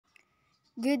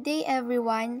Good day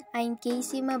everyone, I'm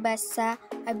Casey Mabasa,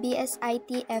 a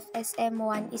BSIT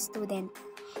FSM1 student.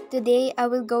 Today I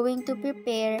will going to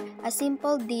prepare a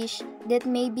simple dish that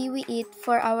maybe we eat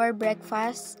for our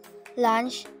breakfast,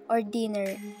 lunch, or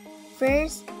dinner.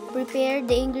 First, prepare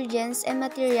the ingredients and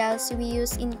materials we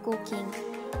use in cooking.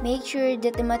 Make sure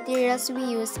that the materials we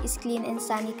use is clean and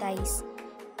sanitized.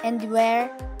 And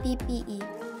wear PPE.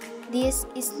 This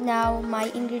is now my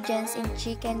ingredients in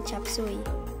chicken chop suey.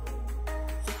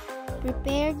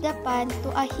 Prepare the pan to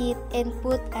a heat and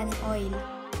put an oil.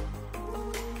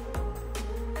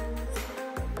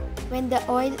 When the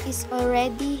oil is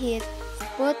already heat,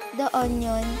 put the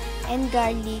onion and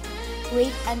garlic.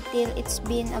 Wait until it's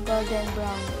been a golden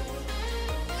brown.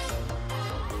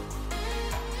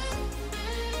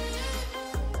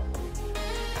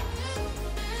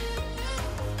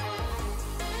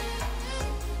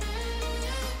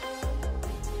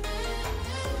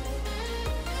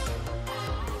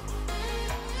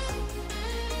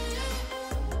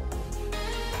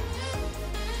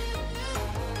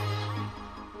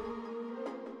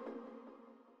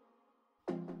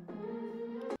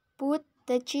 Put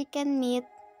the chicken meat,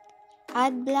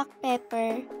 add black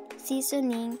pepper,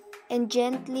 seasoning, and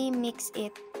gently mix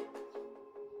it.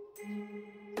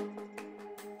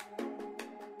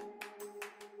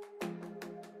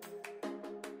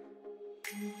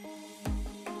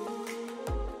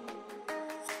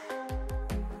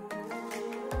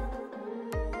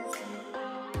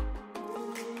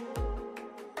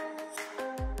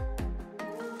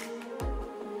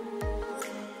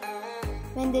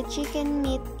 When the chicken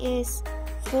meat is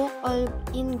cooked all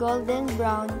in golden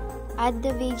brown, add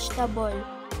the vegetable,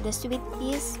 the sweet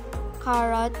peas,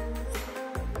 carrot,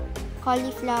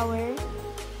 cauliflower,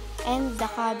 and the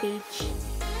cabbage,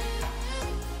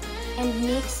 and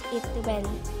mix it well.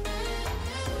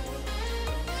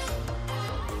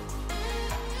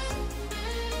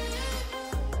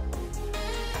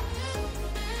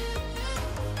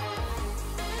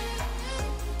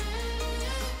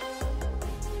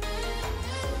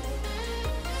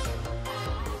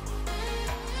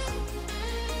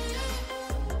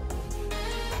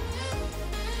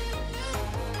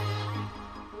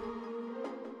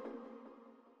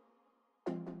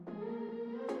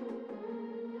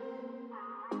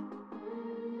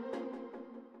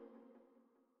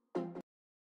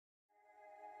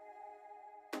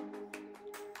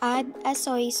 Add a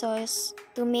soy sauce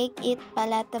to make it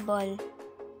palatable.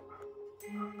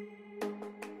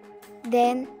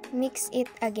 Then, mix it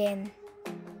again.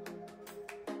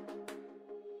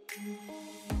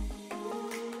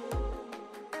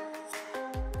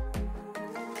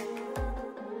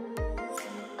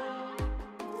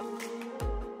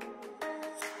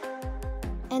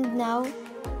 And now,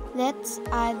 let's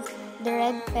add the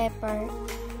red pepper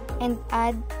and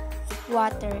add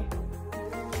water.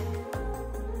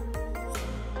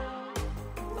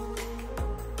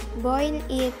 Boil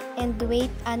it and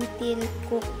wait until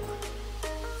cooked.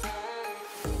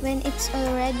 When it's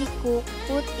already cooked,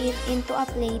 put it into a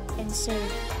plate and serve.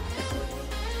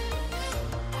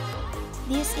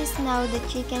 This is now the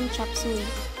chicken chop suey.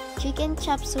 Chicken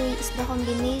chop suey is the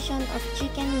combination of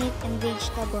chicken meat and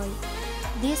vegetable.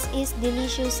 This is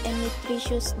delicious and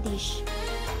nutritious dish.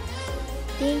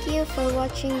 Thank you for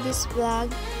watching this vlog.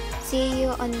 See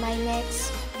you on my next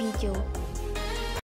video.